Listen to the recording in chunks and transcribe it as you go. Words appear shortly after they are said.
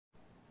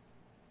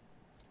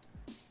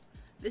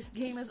This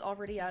game is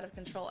already out of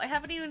control. I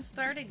haven't even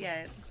started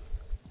yet.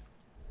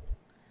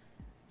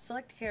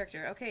 Select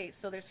character. Okay,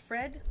 so there's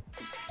Fred,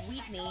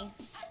 Wheatney.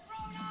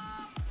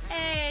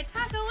 Hey,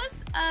 Taco,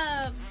 what's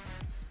up?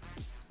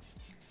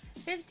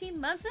 15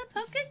 months of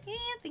Poke Can.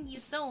 Thank you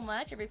so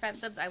much. Every 5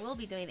 subs, I will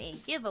be doing a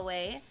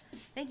giveaway.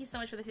 Thank you so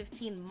much for the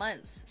 15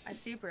 months. I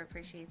super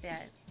appreciate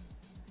that.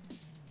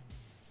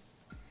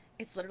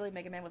 It's literally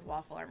Mega Man with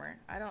waffle armor.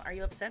 Are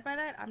you upset by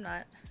that? I'm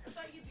not. I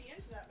thought you'd be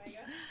into that,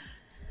 Mega.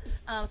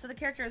 So the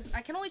characters,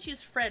 I can only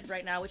choose Fred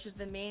right now, which is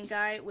the main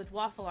guy with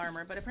waffle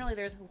armor, but apparently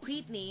there's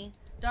Wheatney,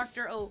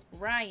 Dr.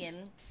 O'Ryan,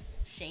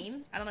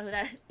 Shane, I don't know who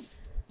that,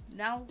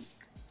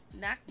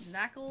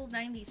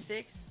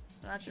 Knackle96,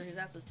 I'm not sure who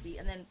that's supposed to be,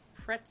 and then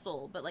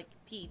Pretzel, but like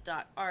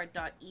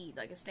P.R.E,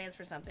 like it stands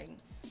for something.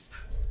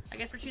 I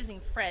guess we're choosing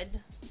Fred.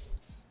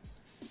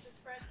 Does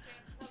Fred stand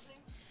for something?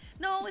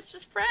 No, it's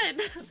just Fred.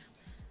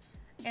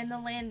 And the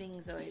landing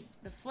zoid,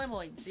 the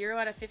Flemoid, 0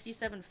 out of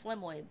 57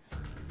 Flemoids.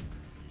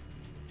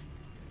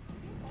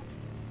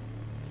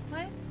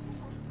 What?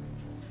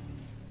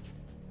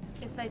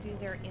 If I do,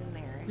 they're in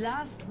there.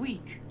 Last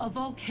week, a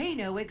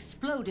volcano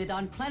exploded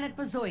on planet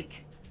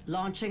Bazoik,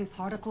 launching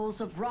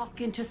particles of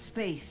rock into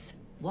space.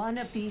 One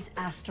of these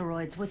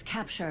asteroids was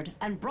captured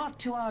and brought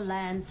to our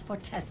lands for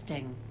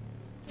testing.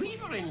 We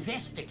were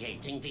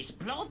investigating these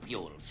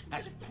globules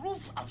as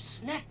proof of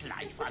snack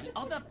life on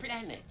other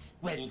planets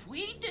when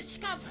we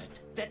discovered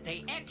that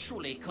they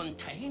actually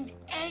contain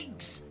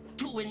eggs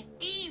to an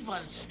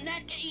evil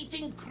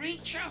snack-eating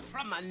creature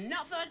from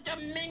another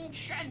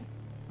dimension.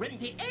 When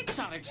the eggs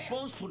are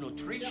exposed to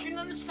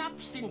nutritional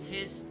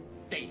substances,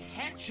 they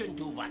hatch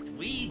into what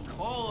we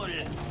call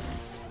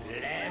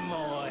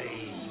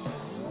flemoids.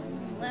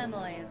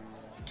 Flemoids.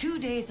 2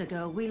 days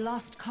ago, we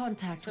lost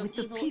contact with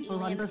the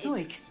people on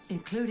Bazoik,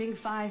 including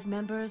 5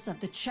 members of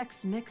the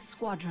Chex Mix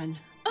Squadron.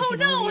 Oh, we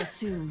can no! only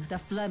assume the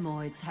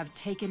Flemoids have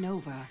taken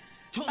over.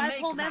 To 5 make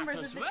whole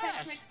members matters of the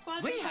Chex Mix worse,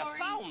 Squadron. we have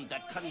found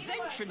that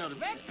conventional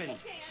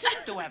weapons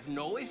seem to have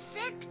no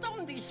effect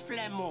on these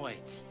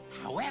flemoids.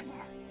 However,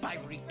 by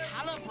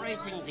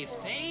recalibrating the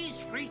phase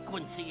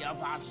frequency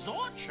of our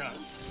Zorcher,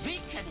 we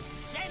can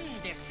send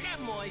the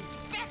flemoids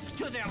back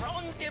to their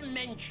own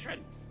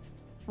dimension.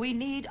 We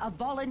need a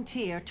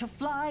volunteer to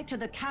fly to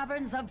the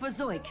caverns of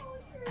Bazoik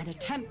and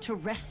attempt to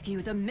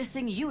rescue the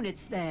missing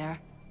units there.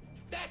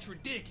 That's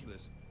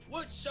ridiculous.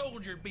 What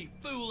soldier'd be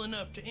fool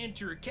enough to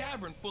enter a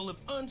cavern full of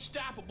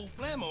unstoppable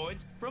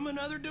flemoids from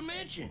another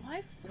dimension?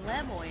 Why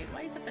Flemoid?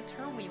 Why is that the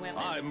term we went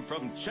with? I'm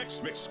from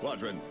Chex Mix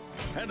Squadron,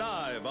 and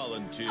I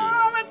volunteer.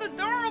 Oh, that's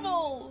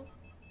adorable!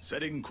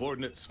 Setting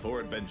coordinates for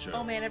adventure.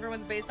 Oh man,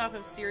 everyone's based off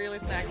of cereal or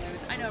snack food.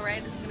 I know,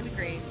 right? This is gonna be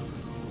great.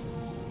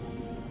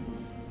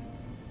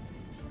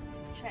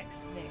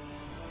 Chex Mix.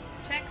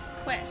 Chex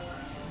Quest.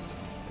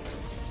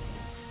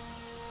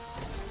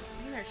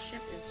 Even our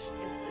ship is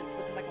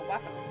looking like a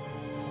waffle.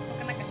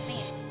 Looking like a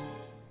stamp.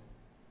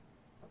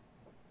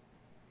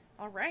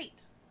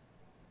 Alright.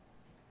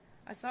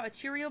 I saw a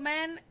Cheerio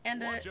Man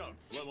and Watch out,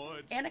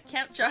 Flemoids. and a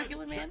Camp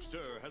Chocolate Man.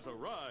 Checkster has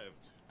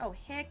arrived. Oh,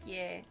 heck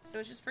yeah. So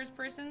it's just first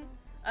person?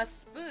 A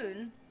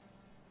spoon?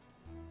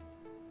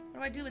 What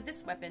do I do with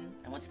this weapon?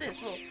 And what's this?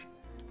 Little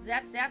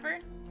zapper?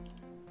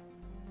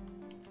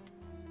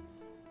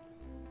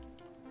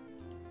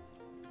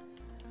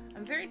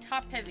 I'm very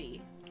top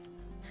heavy.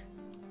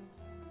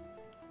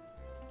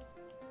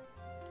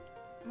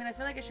 I mean, I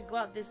feel like I should go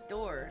out this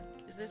door.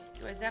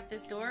 Do I zap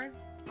this door?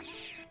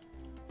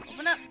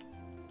 Open up!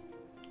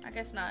 I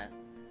guess not.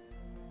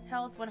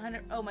 Health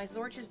 100. Oh, my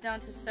Zorch is down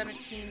to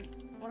 17.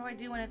 What do I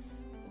do when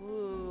it's...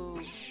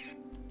 Ooh.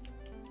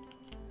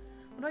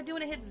 What do I do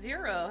when it hits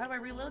 0? How do I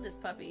reload this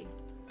puppy?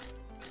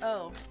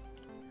 Oh.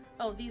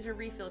 Oh, these are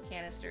refill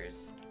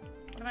canisters.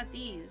 What about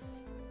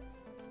these?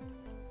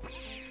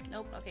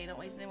 Nope. Okay, don't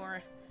waste any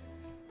more.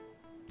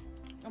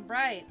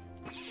 Alright.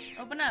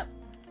 Open up.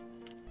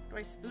 Do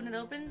I spoon it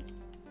open?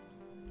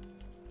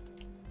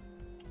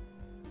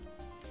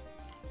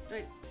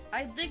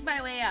 I dig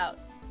my way out.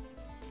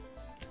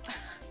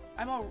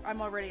 I'm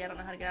already, I don't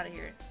know how to get out of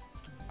here.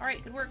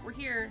 Alright, good work, we're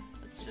here.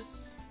 Let's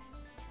just...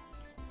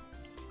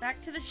 Back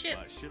to the ship.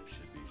 My ship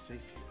should be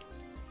safe here.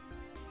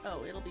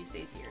 Oh, it'll be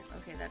safe here.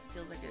 Okay, that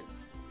feels like it.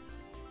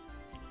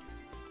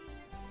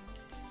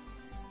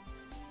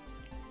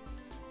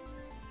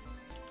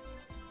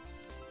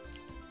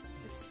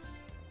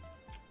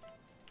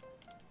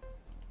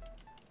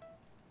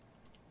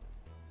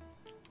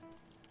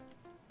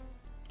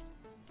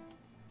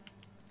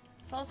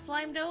 It's all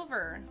slimed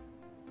over.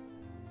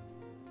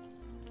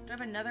 Do I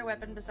have another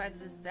weapon besides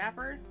this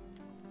zapper?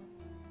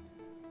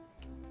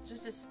 It's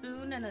just a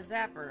spoon and a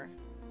zapper.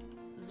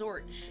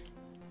 Zorch.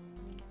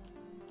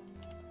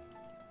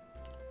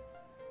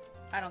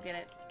 I don't get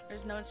it.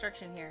 There's no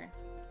instruction here.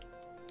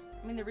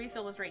 I mean, the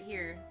refill was right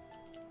here.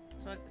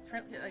 So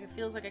it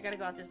feels like I gotta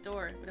go out this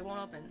door, but it won't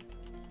open.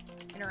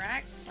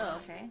 Interact? Oh,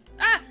 okay.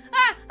 Ah!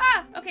 Ah!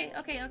 Ah! Okay,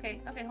 okay,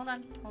 okay. Okay, hold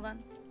on. Hold on.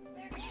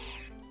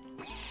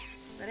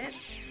 Is that it?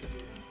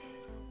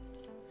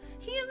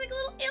 He has like a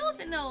little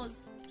elephant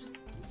nose. Just...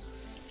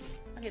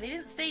 Okay, they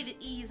didn't say that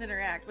E's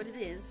interact, but it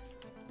is.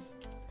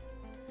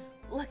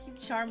 Lucky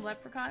Charm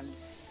Leprechaun.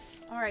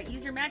 Alright,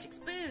 use your magic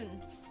spoon.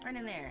 Right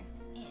in there.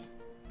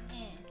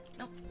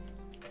 Nope.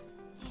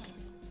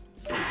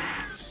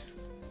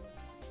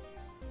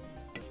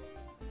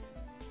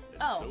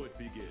 Oh. So it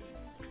begins.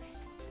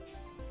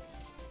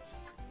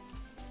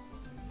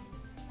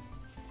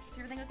 Is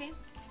everything okay?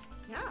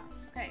 Yeah.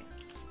 Okay.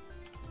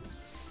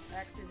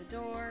 Back through the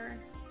door.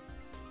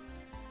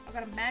 I've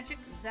got a magic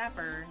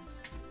zapper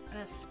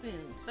and a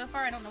spoon. So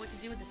far, I don't know what to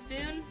do with the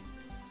spoon.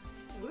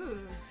 Ooh.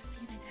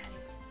 Be my daddy.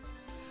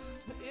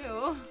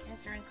 Ew.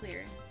 Answer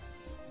unclear.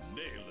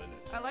 Nailing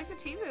it. I like the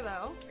teaser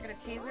though. I got a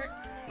taser.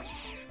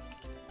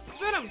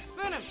 Spoon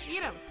him,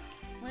 eat him.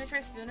 I'm gonna try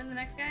spooning the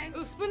next guy.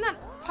 Ooh, spoon that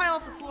pile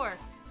off the floor.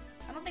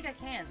 I don't think I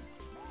can.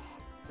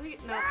 No, you're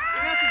gonna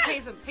have to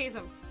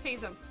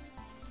tase him.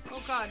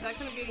 Oh god, that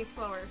couldn't be any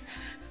slower.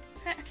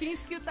 Can you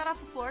scoop that off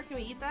the floor? Can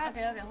we eat that?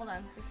 Okay, hold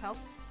on. With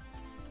health?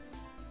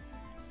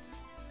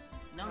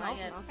 No, not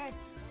yet. Okay.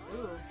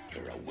 Ooh.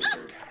 You're a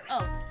wizard, Harry.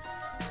 Oh.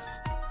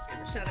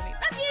 Scared the shit out of me.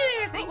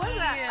 Matthew! Thank What was you!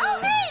 that?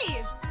 Oh,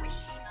 hey!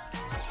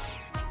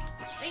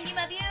 Thank you,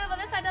 Matthew, for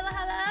the $5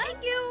 holla!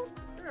 Thank you!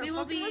 You're We a will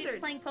fucking be wizard.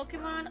 playing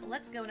Pokemon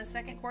Let's Go in a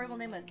second. Corey will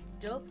name a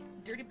dope,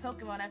 dirty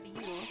Pokemon after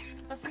you.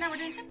 But for now, we're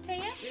doing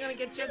Temptates. You're gonna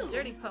get your Two.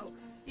 dirty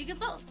pokes. You get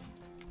both.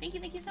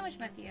 Thank you so much,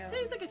 Matthew.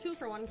 Today's like a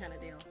 2-for-1 kind of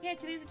deal. Yeah,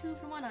 today's a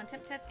 2-for-1 on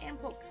Temptates and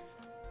Pokes.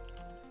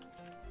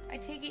 I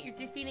take it you're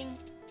defeating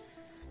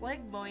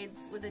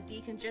phlegmoids with a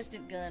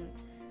decongestant gun.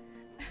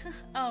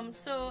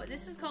 So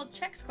this is called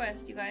Chex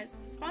Quest, you guys.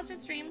 It's a sponsored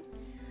stream.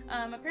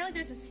 Apparently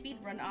there's a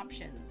speedrun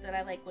option that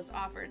I was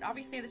offered.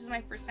 Obviously this is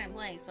my first time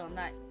playing, so I'm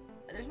not.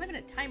 There's not even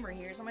a timer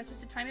here, so am I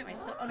supposed to time it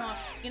myself? Oh no,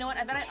 you know what?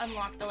 I bet I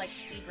unlocked the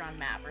speedrun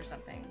map or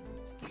something.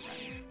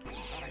 Speedrun. Oh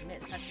god, I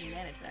missed. How did you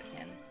manage that,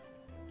 Ken?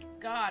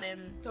 Got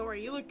him. Don't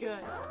worry, you look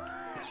good.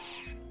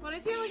 Why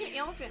does he have like an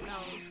elephant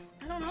nose?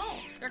 I don't know.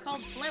 They're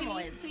called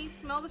phlegmoids. Can you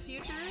smell the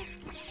future?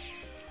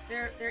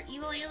 They're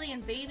evil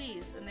alien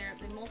babies, and they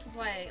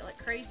multiply like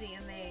crazy,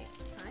 and they.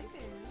 Hi,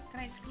 Ben. Can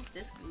I scoop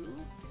this glue?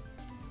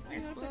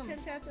 Where's You want Spoon? the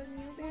Tim Tats on you,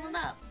 Spoon Ben?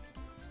 up.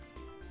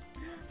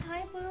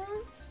 Hi,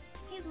 Booze.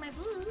 Here's my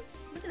Booze.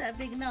 Look at that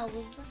big nose.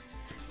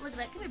 Look at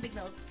that. Come here, big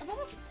nose.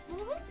 Well,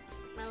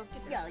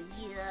 get Yeah,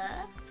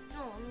 yeah.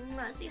 Oh,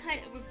 say hi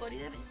to everybody.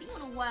 I haven't seen you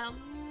in a while.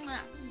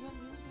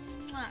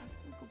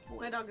 Good boy.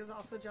 My dog is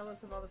also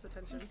jealous of all this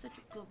attention. He's such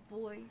a good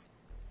boy.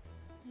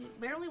 He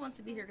barely wants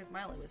to be here because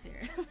Miley was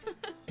here.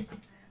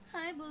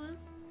 Hi, Booze.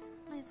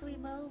 My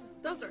sweet Booze.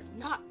 Those are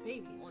not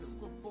babies. What a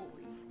good boy.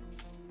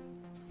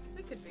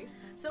 They could be.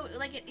 So,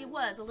 it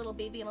was a little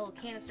baby in a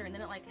little canister, and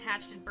then it,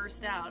 hatched and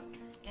burst out.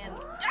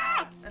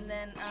 And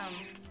then,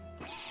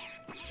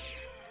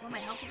 well, my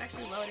health is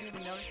actually low. I didn't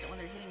even notice that when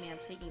they're hitting me, I'm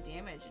taking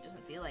damage. It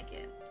doesn't feel like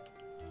it.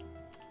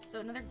 So,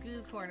 another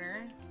goo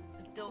corner.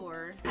 A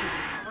door.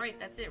 Alright,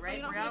 that's it, right?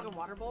 You don't We're have out. like a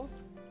water bowl?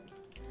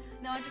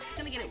 No, I'm just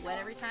gonna get it wet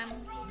every time.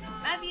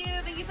 Matthew,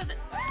 thank you for the...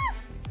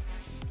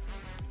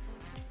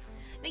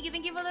 Thank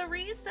you for the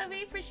resub.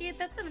 We appreciate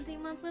that.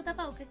 17 months with a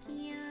Poke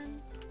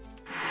Can.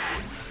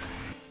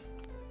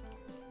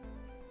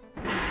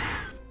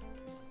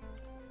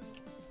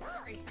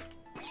 Sorry.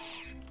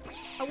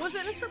 I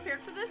wasn't as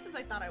prepared for this as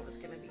I thought I was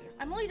gonna be.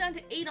 I'm only down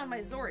to 8 on my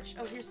Zorch.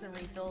 Oh, here's some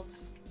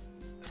refills.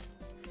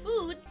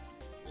 Food?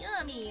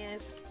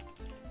 Yummies.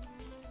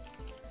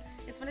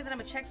 It's funny that I'm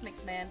a Chex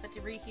Mix man, but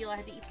to reheal I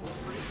had to eat some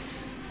fruit.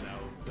 Now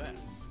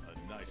that's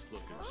a nice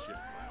looking ship.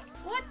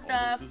 What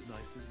the Almost as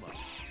nice as mine.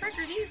 frick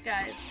are these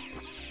guys?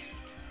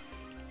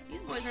 These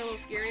boys are a little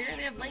scarier.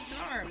 They have legs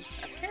and arms.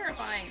 That's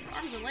terrifying.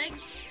 Arms and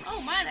legs. Oh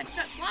my, that just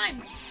got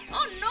slimed.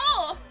 Oh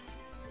no!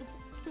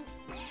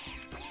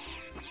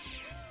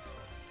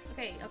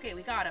 Okay,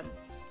 we got him.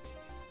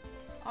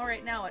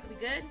 Alright, now what? We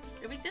good?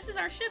 This is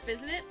our ship,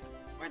 isn't it?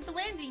 Where'd the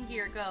landing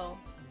gear go?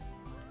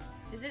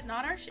 Is it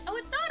not our ship? Oh,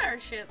 it's not our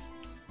ship.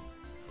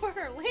 Where'd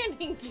our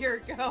landing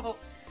gear go?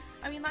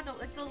 I mean,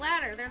 like the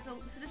ladder. There's a.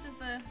 So this is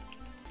the.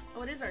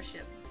 Oh, it is our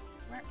ship.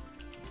 Where?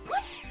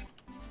 What?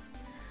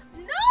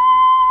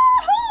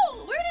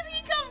 No! Where did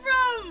he come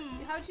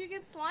from? How'd you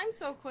get slime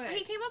so quick?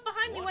 He came up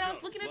behind me when I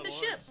was looking at the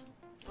ship.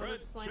 Fred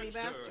slimy Chickster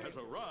bastard. has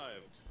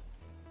arrived.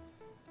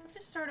 I have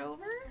to start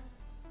over?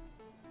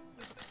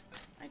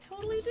 I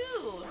totally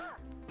do.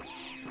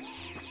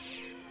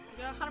 You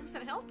got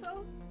 100% health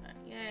though.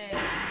 Yay.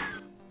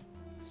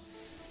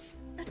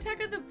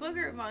 Attack of the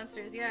Booger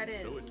Monsters. Yeah, it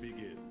is. So it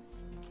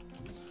begins.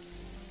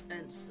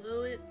 And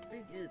so it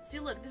begins. See,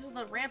 look, this is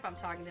the ramp I'm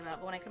talking about,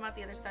 but when I come out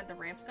the other side, the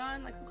ramp's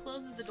gone. Like, who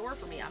closes the door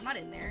for me? I'm not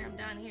in there. I'm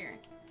down here.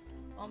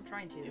 Well, I'm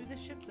trying to. Maybe the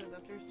ship does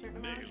after a certain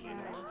amount of Nailing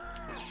it. time.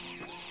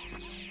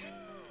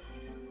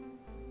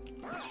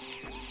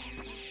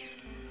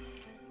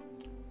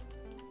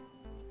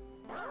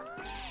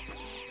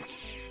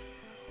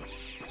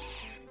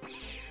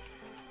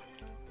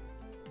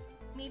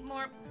 Need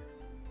more.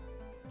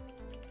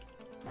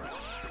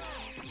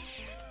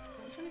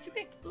 Which one did you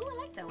pick? Ooh, I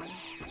like that one.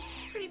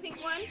 Pretty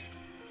pink one. So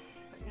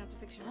you have to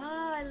fix your.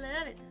 Oh, I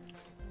love it.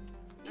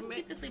 You can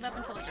keep the sleeve up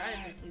until it dries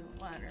if you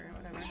want, or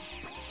whatever.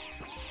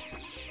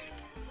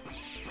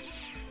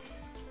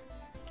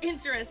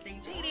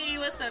 Interesting. JD,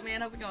 what's up,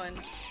 man? How's it going?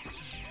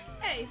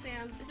 Hey,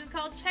 Sam. This is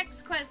called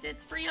Chex Quest.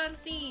 It's free on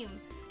Steam.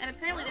 And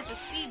apparently there's a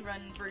speedrun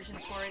version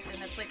for it,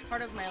 and that's like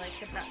part of my, like,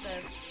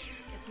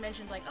 it's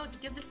mentioned, like, oh,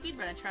 give the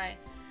speedrun a try.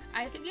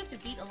 I think you have to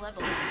beat a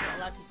level if you're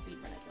allowed to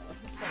speedrun it, though.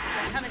 So, which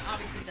I haven't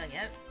obviously done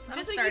yet. I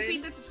don't think you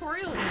beat the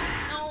tutorial.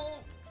 No.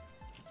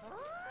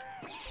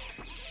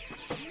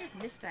 I just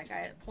missed that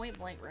guy at point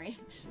blank range.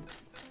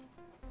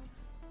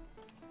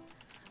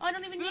 Oh, I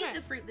don't even need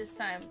the fruit this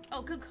time.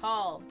 Oh, good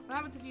call. What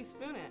happens if you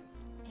spoon it?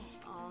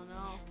 Oh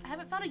no. I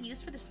haven't found a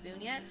use for the spoon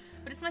yet,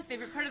 but it's my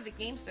favorite part of the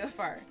game so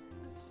far.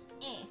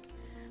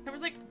 There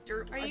was like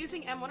dirt. Are you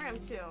using M1 or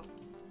M2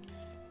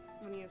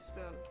 when you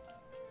spoon?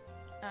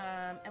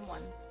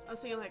 M1. I was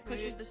thinking like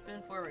pushes the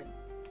spoon forward.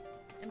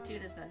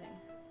 M2 does nothing.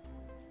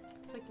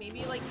 It's like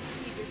maybe like you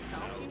feed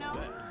yourself, you know?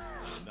 That's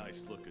a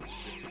nice looking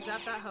ship.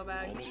 Zap that hoe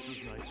bag. Almost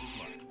as nice as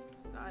mine.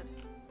 God.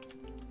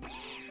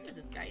 What is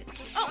this guy?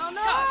 Oh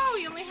no! God.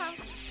 You only have.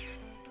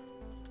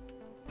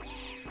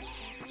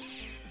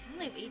 I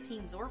only have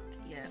 18 Zork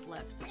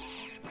left.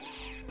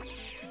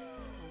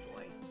 Oh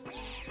boy.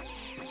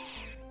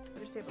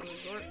 Better save on the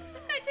Zorks.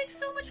 This guy takes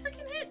so much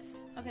freaking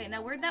hits. Okay,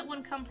 now where'd that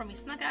one come from? He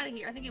snuck out of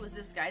here. I think it was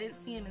this guy. I didn't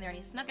see him in there, and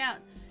he snuck out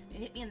and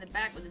hit me in the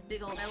back with his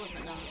big old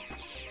elephant nose.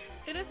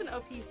 It is an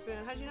OP spoon.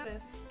 How'd you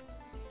notice?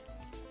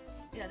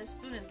 Yeah, this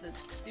spoon is the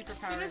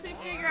superpower. As soon as we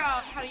figure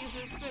out how to use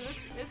this spoon,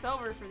 it's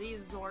over for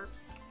these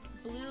Zorps.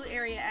 Blue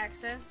area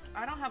access.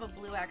 I don't have a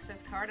blue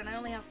access card, and I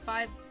only have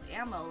 5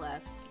 ammo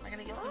left. Am I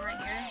gonna get some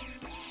right here?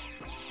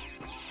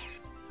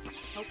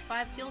 Hope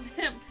 5 kills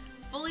him.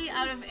 Fully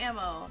out of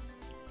ammo.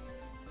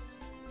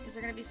 Is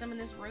there gonna be some in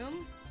this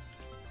room?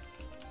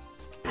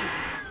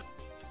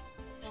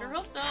 Sure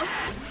hope so.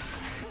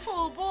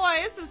 Oh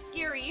boy, this is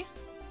scary.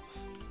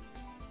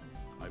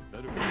 I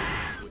better get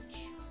the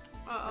switch.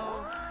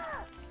 Uh-oh.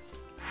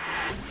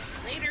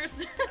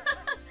 Laters.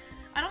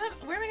 I don't have.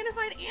 Where am I gonna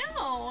find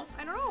ammo?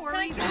 I don't know. Where Can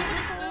are I you kill going him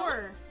with a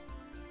before?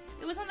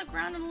 It was on the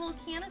ground in a little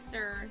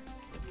canister.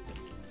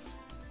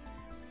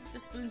 The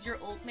spoon's your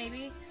ult,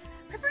 maybe?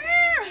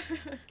 Prepare!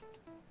 At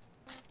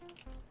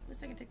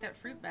least I can take that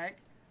fruit back.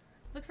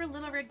 Look for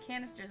little red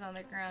canisters on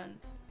the ground.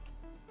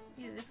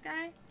 Either this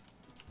guy?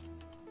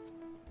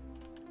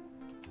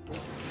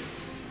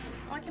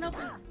 Oh, I can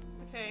open.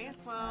 Okay,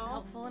 That's not well.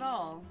 helpful at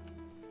all.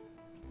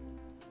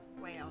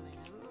 Well, then.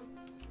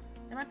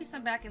 There might be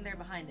some back in there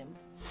behind him.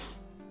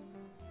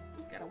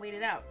 Just gotta wait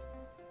it out.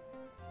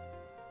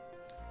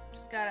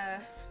 Just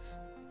gotta...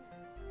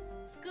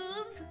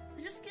 Scoos!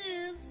 Just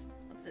scoos!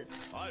 What's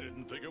this? I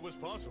didn't think it was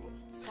possible.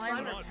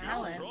 Slime Not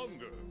repellent.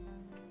 stronger.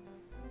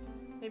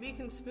 Maybe you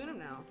can spoon him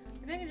now.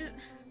 Maybe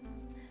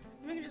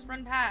I can just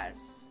run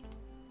past.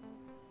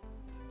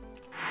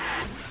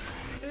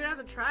 You're gonna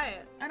have to try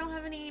it. I don't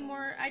have any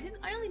more. I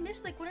only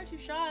missed like 1 or 2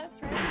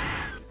 shots,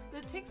 right?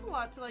 It takes a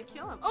lot to like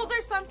kill him. Oh,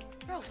 there's some.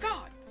 Oh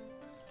God!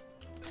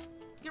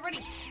 Get ready.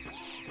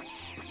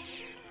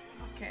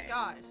 Okay.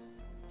 God.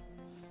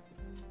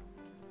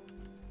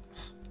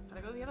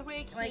 Gotta go the other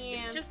way. Like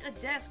it's just a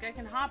desk. I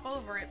can hop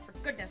over it for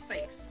goodness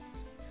sakes.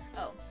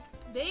 Oh.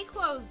 They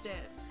closed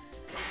it.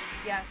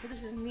 Yeah. So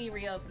this is me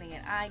reopening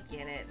it. I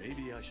get it.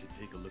 Maybe I should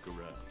take a look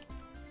around.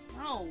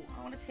 No,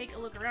 I want to take a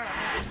look around.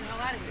 I want to get the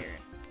hell out of here.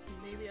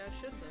 Maybe I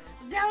should though.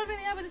 It's down with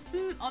the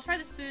spoon. I'll try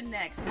the spoon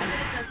next. I bet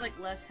it does like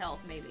less health,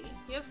 maybe.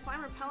 You have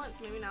slime repellent,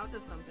 so maybe now it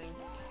does something.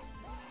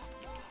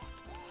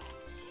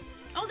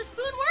 Oh, the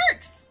spoon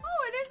works.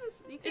 Oh, it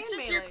is. You can It's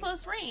just melee. your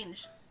close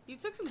range. You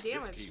took some This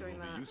damage key doing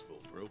will be that. useful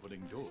for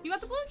opening doors. You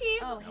got the blue key.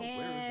 Oh Now, where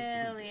is the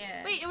hell blue?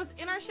 yeah! Wait, it was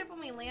in our ship when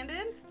we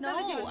landed? no, That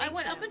doesn't even I make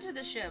went up sense. into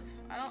the ship.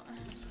 I don't.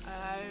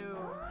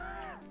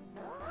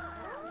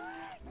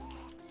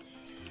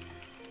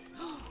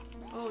 Oh.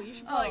 Oh, you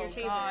should pull out your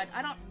taser. God,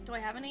 I don't. Do I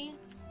have any?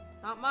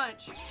 Not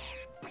much.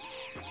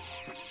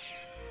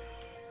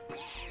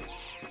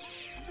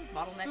 I'll just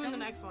bottleneck Spoon them. the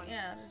next one.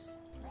 Yeah, just.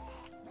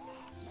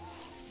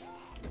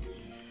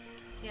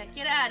 Yeah,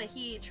 get out of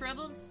here,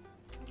 troubles.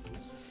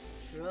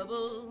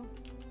 Trouble.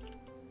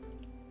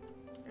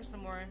 There's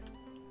some more.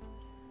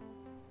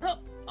 Oh,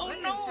 oh What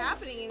is no!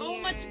 happening in So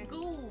here? much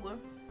goo.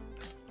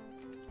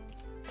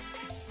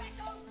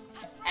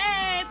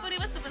 Hey, buddy,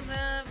 what's up? What's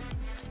up?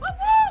 Whoop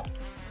whoop!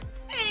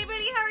 Hey,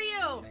 buddy, how are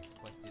you? Chex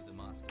Quest is a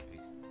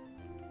masterpiece.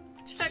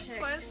 Check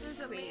quest is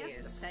a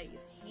quiz.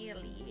 masterpiece.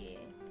 Hell yeah.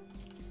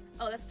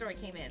 Oh, that story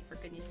came in, for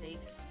goodness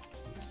sakes.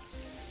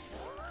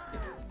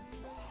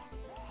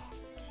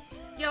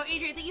 Yo,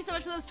 Adrian, thank you so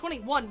much for those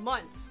 21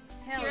 months.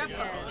 Hell You're yes.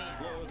 up. I'll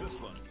explore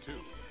this one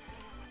too.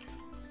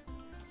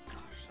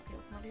 Gosh, okay,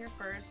 we'll come over here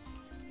first.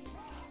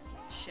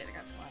 Shit, I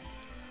got slimed.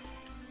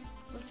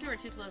 Those two are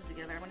too close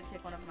together. I'm gonna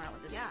take one of them out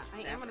with this. Yeah,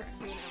 I am gonna zapper.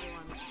 spoon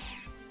everyone.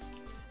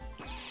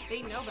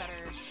 They know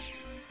better.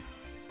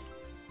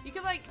 You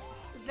could like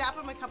zap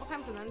them a couple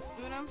times and then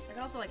spoon them. I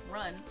can also like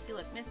run. See,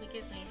 look, miss me,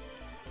 kiss me.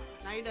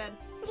 Now you're dead.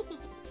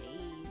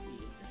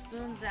 Easy. The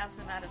spoon zaps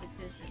him out of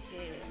existence.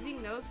 Yeah. Is he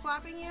nose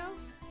flapping you?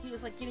 He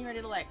was like getting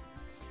ready to like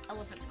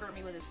elephant squirt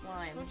me with his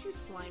slime. Don't you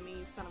slimy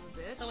son of a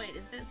bitch. So wait,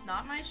 is this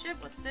not my ship?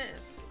 What's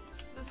this?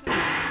 This is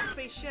a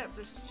spaceship.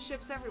 There's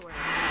ships everywhere.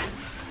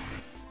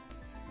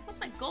 What's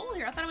my goal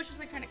here? I thought I was just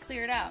like trying to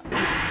clear it out.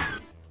 Can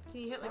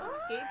you hit like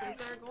escape? Is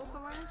there a goal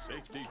somewhere?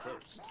 Safety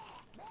first.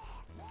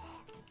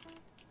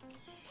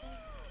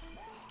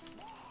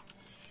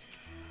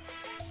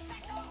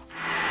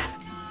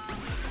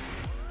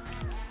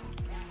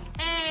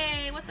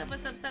 Hey, what's up,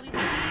 subbies,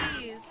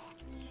 subbies?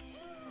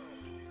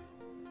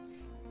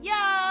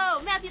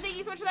 Yo! Matthew, thank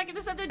you so much for that. Get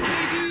us up to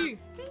JD!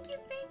 Thank you,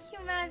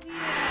 Matthew.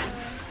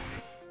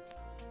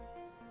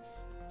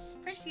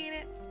 Appreciate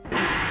it.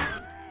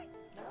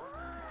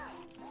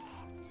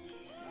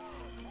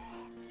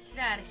 Get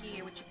out of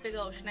here with your big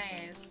old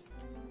schnaze.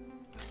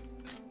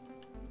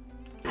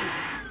 Where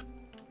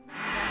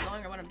I'm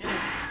going or what I'm doing.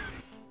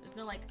 There's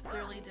no like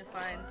clearly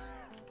defined.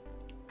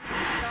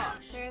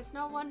 Gosh. There's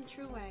no one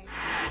true way.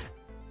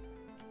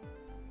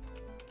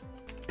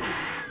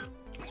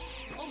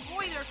 Oh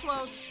boy, they're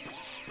close.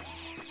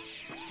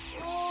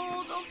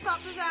 Oh, don't stop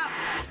the zap.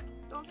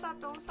 Don't stop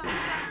the zap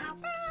now.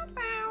 Bow,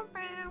 bow,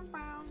 bow,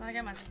 bow. So I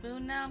got my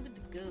spoon now. I'm good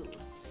to go.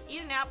 Just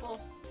eat an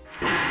apple.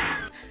 The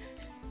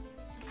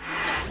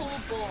whole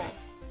bowl.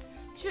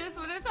 Just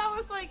what if that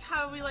was like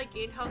how we like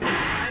gain health in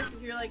life?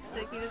 If you're like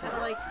sick, you just have to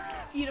like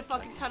eat a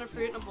fucking ton of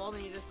fruit in a bowl,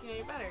 and you just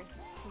you're better.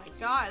 Oh my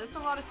god, that's a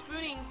lot of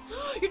spooning.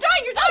 You're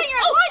dying! You're dying! You're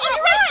at one! You're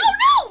at one! Oh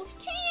no!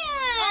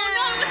 Can't! Oh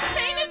no! I wasn't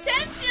paying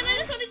attention. I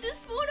just wanted to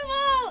spoon them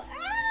all. Ah!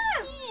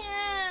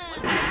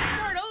 Can't! I have to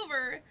start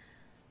over.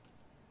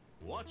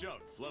 Watch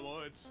out,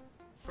 Flemoids.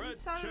 Fred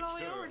started all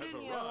the way over, Checkster has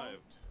didn't you?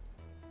 arrived.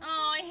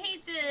 Oh, I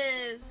hate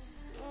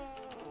this.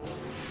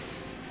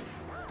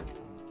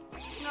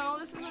 No,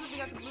 this is where we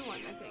got the blue one,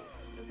 I think.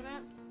 Isn't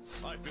it?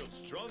 I feel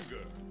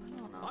stronger. I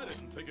don't know. I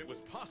didn't think it was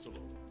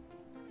possible.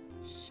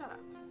 Shut up.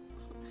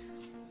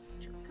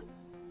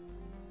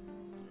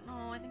 No,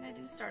 I think I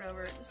do start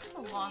over. This is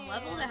a long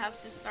level to have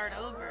to start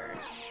over.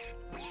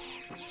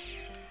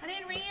 I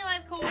didn't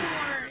realize cold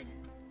war.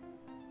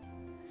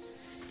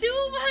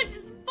 Too much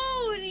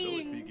So it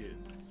spooning.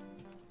 begins.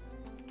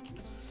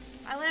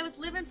 I was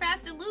living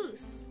fast and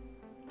loose.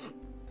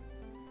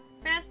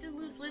 Fast and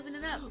loose, living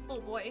it up. Oh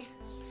boy.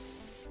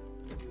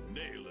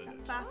 Nailing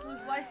it. Fast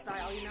loose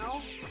lifestyle, you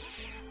know?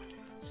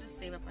 Let's just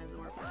save up my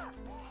Zorp.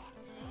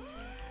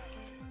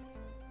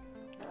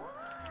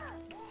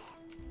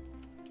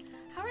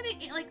 How are they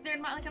like? They're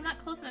not like I'm not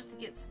close enough to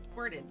get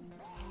squirted.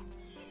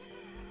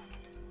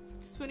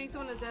 Spooning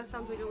someone to death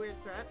sounds like a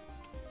weird threat.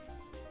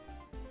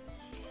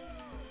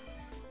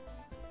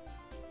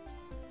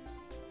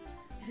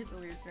 It is a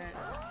weird threat.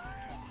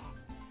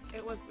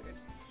 It was weird.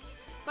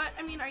 But,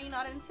 I mean, are you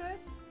not into it?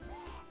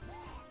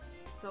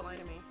 Don't lie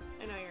to me.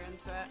 I know you're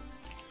into it.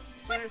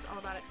 Tanner's all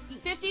about it.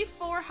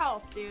 54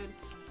 health, dude.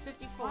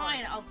 54.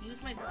 Fine, I'll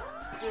use my this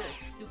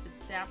stupid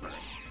zapper.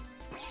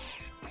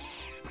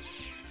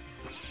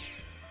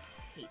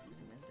 Hate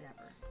using my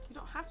zapper. You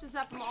don't have to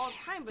zap them all the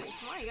time, but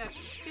come on, you got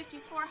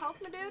 54 health,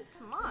 my dude?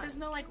 Come on. There's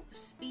no like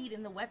speed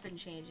in the weapon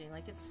changing.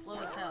 Like it's slow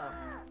as hell.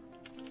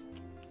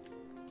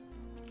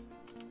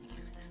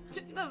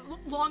 The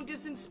long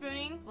distance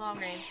spooning. Long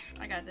range.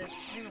 I got this.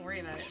 Don't even worry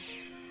about it.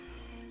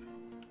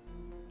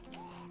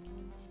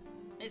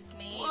 It's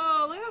me.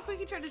 Whoa, look how quick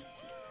he tried to.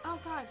 Oh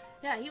god.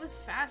 Yeah, he was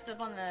fast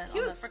up on the. He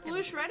on was the frickin',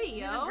 sploosh ready,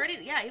 yo. He was ready.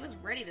 Yeah, he was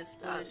ready to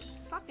sploosh.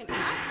 Fucking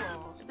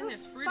asshole. I think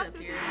there's fruit Fuck up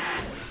this here.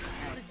 guy.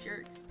 What a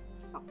jerk.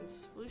 Fucking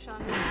sploosh on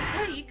me.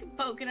 Hey, you can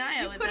poke an eye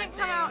You out with couldn't that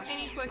come thing. out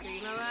any quicker,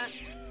 you know that?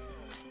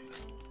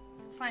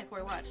 It's fine,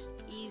 Corey. Watch.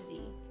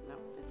 Easy. No,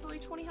 it's only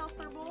 20 health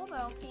per bowl,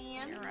 though,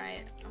 Can. You're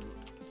right.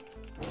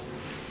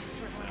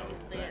 Struggling Now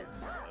with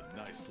that's lids. a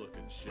nice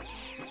looking ship.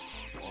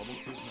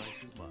 Almost as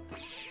nice as mine.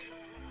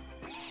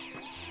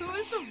 Who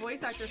is the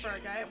voice actor for our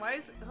guy? Why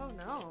is... Oh,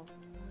 no.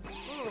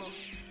 Ooh.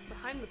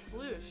 Behind the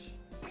sploosh.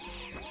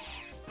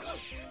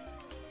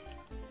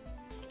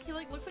 He,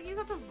 like, looks like he's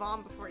about to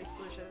vom before he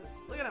splooshes.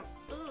 Look at him.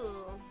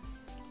 Ugh.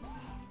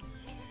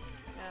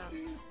 Yeah.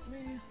 Excuse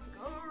me.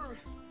 Grr.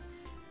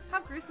 How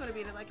gruesome would it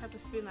be to, like, have to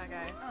spoon that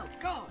guy? Oh,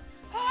 God.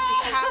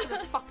 Like, half of the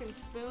fucking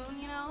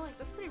spoon, you know? Like,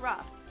 that's pretty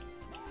rough.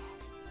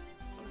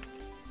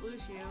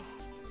 Sploosh you.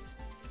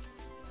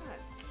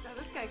 God,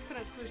 this guy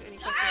couldn't sploosh any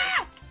quicker.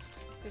 Ah!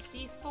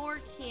 54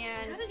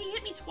 Can. How did he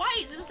hit me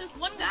twice? It was this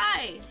one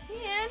guy.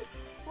 Can.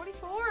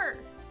 44.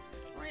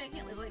 Corey, I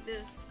can't live like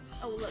this.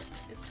 Oh, look.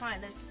 It's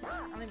fine. There's... I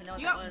don't even know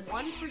what You that got was.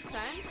 1%?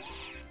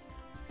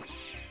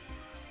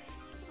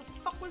 What the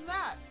fuck was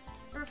that?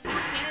 There were 4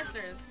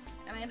 canisters.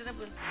 And I ended up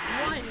with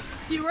 1.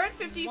 You were at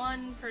 51%.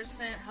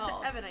 1%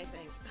 health. 7, I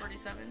think.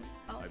 47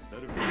 health. I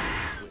better make a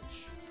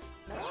switch.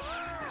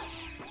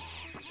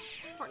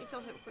 Courtney, kill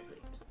him quickly.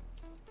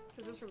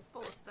 Because this room's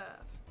full of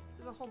stuff.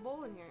 There's a whole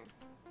bowl in here.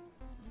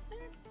 Is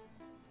there?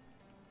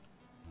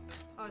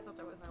 Oh, I thought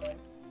there was that way.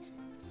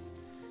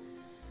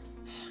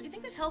 You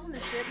think there's health in the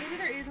ship? Maybe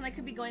there is, and I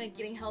could be going and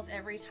getting health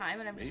every time,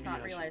 and I'm just Maybe not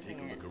I should realizing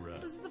take a it. look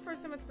around. This is the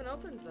first time it's been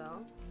opened,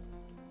 though.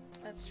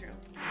 That's true.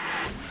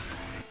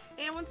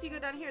 And once you go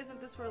down here, isn't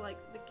this where, like,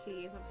 the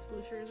cave of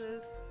Splooshers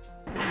is?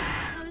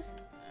 this...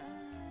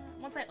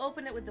 once I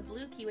open it with the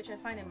blue key, which I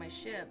find in my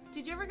ship.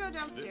 Did you ever go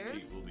This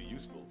downstairs? key will be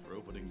useful for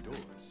opening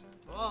doors.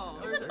 Oh,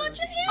 There's a bunch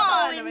of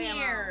ton ammo of in ammo.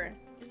 here.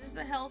 Is this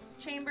the health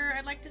chamber?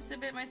 I'd like to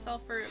submit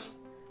myself for...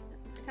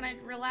 Can I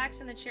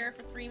relax in the chair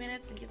for 3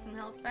 minutes and get some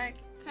health back?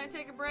 Can I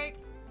take a break?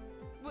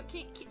 What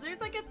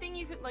there's like a thing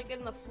you could like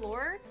in the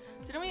floor.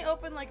 Didn't we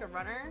open like a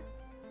runner?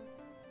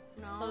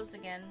 It's No. closed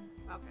again.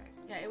 Okay.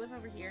 Yeah, it was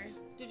over here.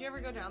 Did you ever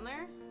go down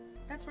there?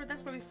 That's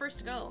where we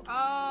first go.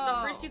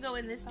 Oh. So first you go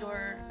in this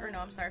door, or no,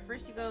 I'm sorry.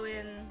 First you go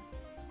in.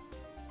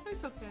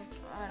 It's okay.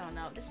 I don't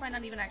know. This might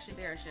not even actually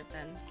be our ship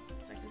then.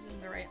 It's like this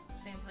isn't the right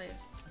same place.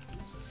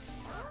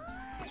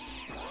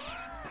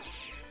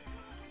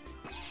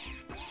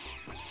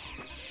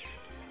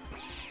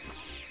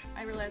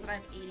 I realize that I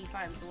have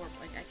 85 Zorp.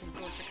 Like I can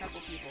torch a couple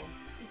people.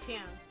 You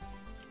can.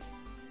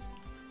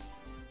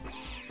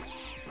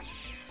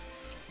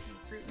 Some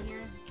fruit in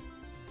here.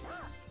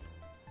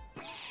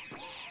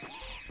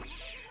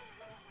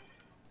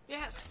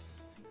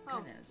 Yes. Oh,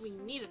 Goodness. we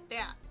needed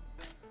that.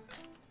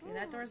 Okay,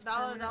 that door's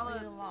Dollar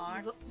permanently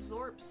locked.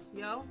 Zorps,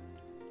 yo.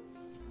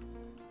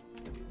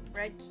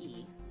 Red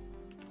key.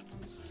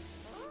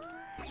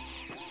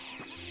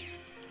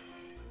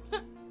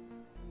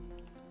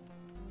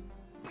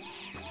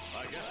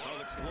 I guess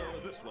I'll explore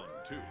this one,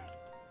 too.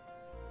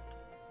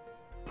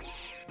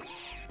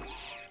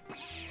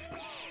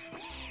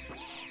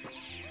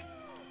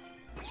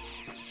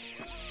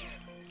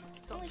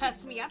 Don't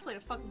test me. I played a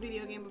fucking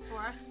video game before.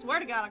 I swear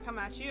to God, I'll come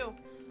at you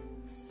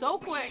so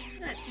quick.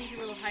 Look at that sneaky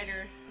little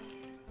hider.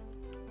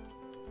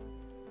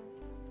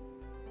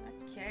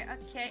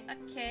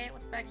 Okay.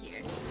 What's back here?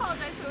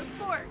 Apologize to a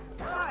sport.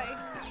 Bye.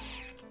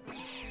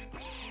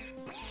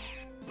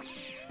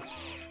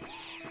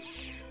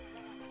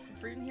 Some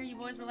fruit in here. You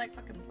boys were like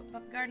fucking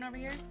pup garden over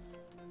here.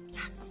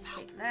 Yes.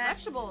 Take that.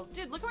 Vegetables.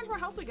 Dude, look how much more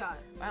health we got.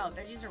 Wow,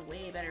 veggies are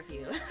way better for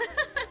you.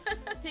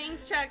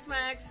 Thanks, Chex,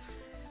 Max.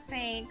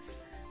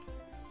 Thanks.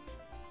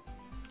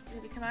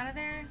 Did we come out of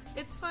there?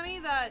 It's funny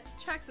that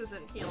Chex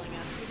isn't healing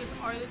us. We just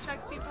are the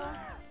Chex people.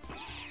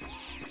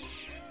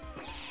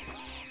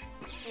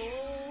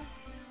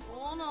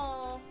 Oh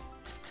no.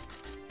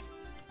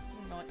 I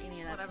don't know what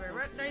any of that's Whatever.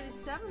 We're at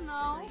 97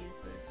 though. Really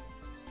useless.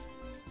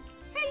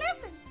 Hey,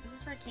 listen. Is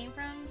this where it came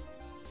from?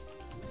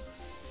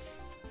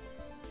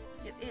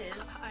 It is.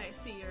 I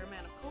see you're a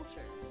man of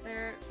culture. Is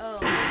there? Oh,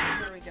 this is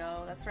where we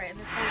go. That's right. And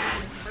this whole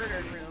room is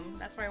murdered room.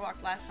 That's where I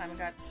walked last time and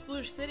got.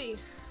 Sploosh City.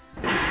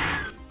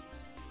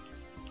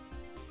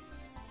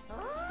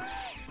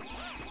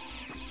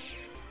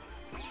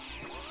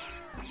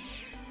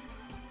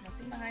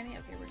 Nothing behind me.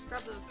 Okay, we're just.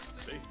 Grab those.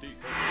 Safety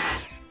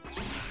first.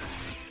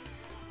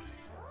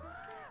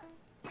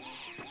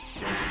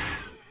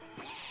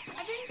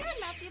 I've been good,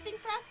 Matthew.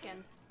 Thanks for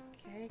asking.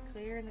 Okay,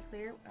 clear in the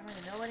clear. I don't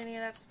even know what any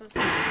of that's supposed to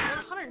be. You're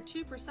at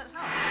 102%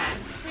 health.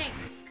 Thank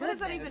What does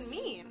that even goodness.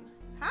 mean?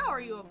 How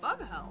are you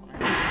above health?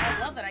 I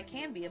love that I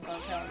can be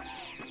above health.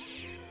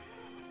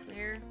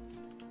 Clear.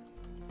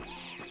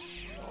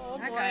 Oh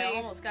That boy. guy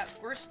almost got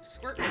squirt.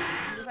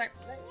 He was like,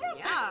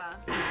 Yeah.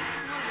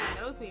 Nobody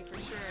knows me for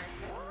sure.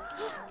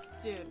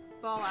 Dude,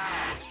 ball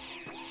out.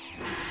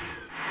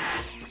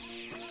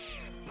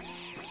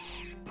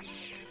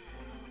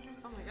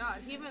 Oh my god,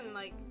 he even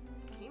like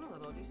came a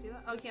little. Do you see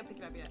that? Oh, you can't pick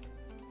it up yet.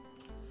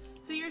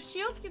 So your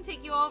shields can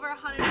take you over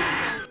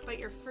 100%, but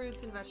your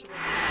fruits and vegetables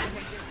can't.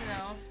 okay, good to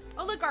know.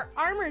 Oh look, our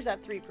armor's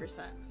at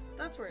 3%.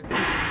 That's where it's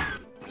at.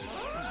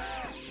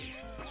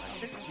 Oh,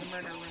 this was the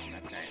murder room.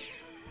 That's right.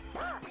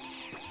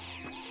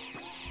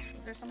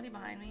 Is there somebody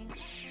behind me?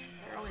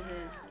 There always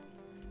is.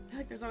 I feel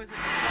like there's always like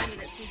a slimy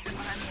that sneaks in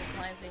behind me and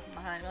slimes me from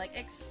behind. We're like,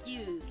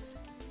 excuse.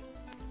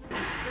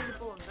 There's a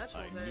bowl of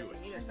vegetables I there. knew if you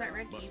it. need There's that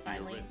red key Must be a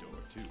finally. red door,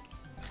 too.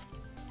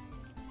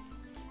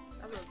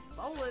 That was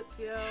bullets,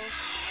 yo.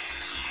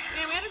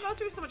 Man, we had to go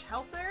through so much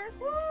health there.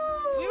 Woo!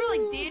 We were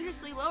like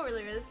dangerously low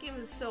earlier. This game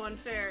is so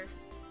unfair.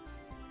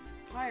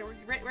 Alright,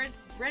 where's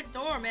red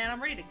door, man?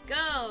 I'm ready to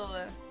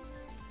go.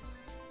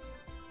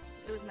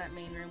 It was in that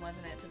main room,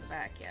 wasn't it? To the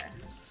back, yeah.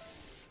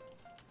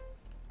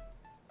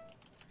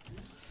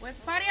 Where's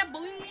the party at,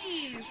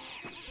 boys?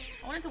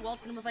 I wanted to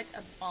waltz in with like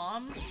a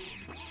bomb.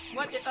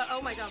 What?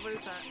 Oh my god, what is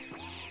that?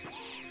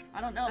 I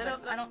don't know, I but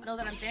don't- I don't know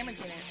that I'm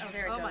damaging it. Oh,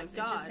 there it Oh my goes. It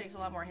God. just takes a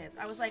lot more hits.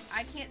 I was like,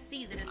 I can't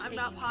see that it's I'm taking...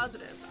 not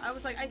positive. I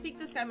was like, I think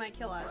this guy might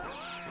kill us.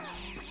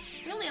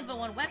 We only have the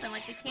one weapon,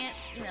 like, they can't,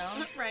 you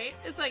know... Right?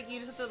 It's like, you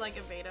just have to like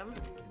evade him.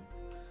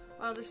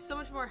 Wow, there's so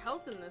much more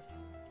health in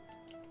this.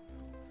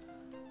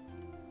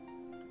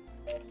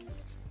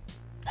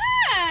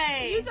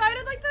 Hey! You died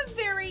at like the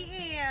very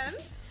end.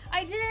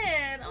 I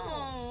did!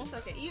 Oh. It's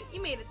okay.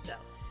 You made it though.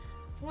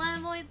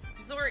 Flamboyant's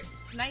Zort,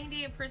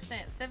 98%,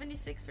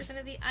 76%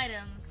 of the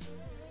items.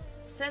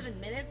 7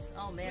 minutes?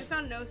 Oh, We man.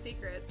 found no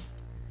secrets.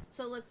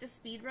 So, look, the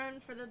speed run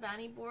for the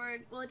bounty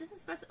board... Well, it doesn't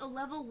specify... Oh,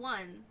 level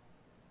 1.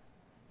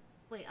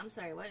 Wait, I'm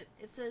sorry, what?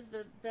 It says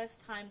the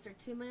best times are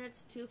 2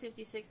 minutes,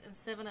 2:56, and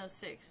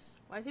 7:06.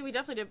 Well, I think we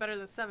definitely did better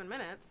than 7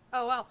 minutes.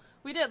 Oh wow,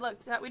 we did. Look,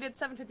 we did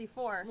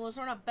 7:54. Well, it's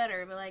not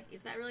better, but, like,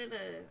 is that really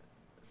the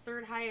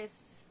third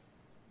highest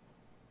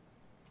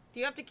Do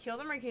you have to kill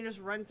them, or can you just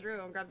run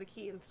through and grab the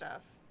key and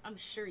stuff? I'm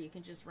sure you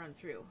can just run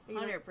through. You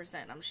know-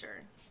 100%, I'm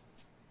sure.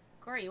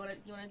 Corey, you wanna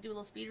do a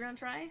little speed run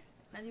try?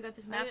 Now you got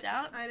this mapped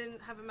out? I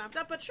didn't have it mapped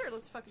out, but sure,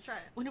 let's fucking try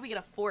it. When do we get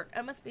a fork?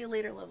 That must be a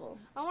later level.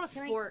 I want a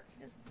Can spork.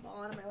 Just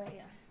ball out of my way,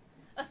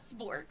 yeah. A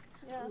spork?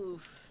 Yeah.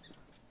 Oof.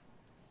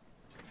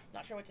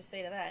 Not sure what to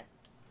say to that.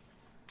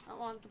 I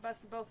want the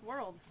best of both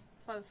worlds.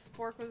 That's why the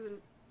spork was in...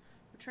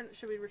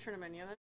 Should we return a menu then?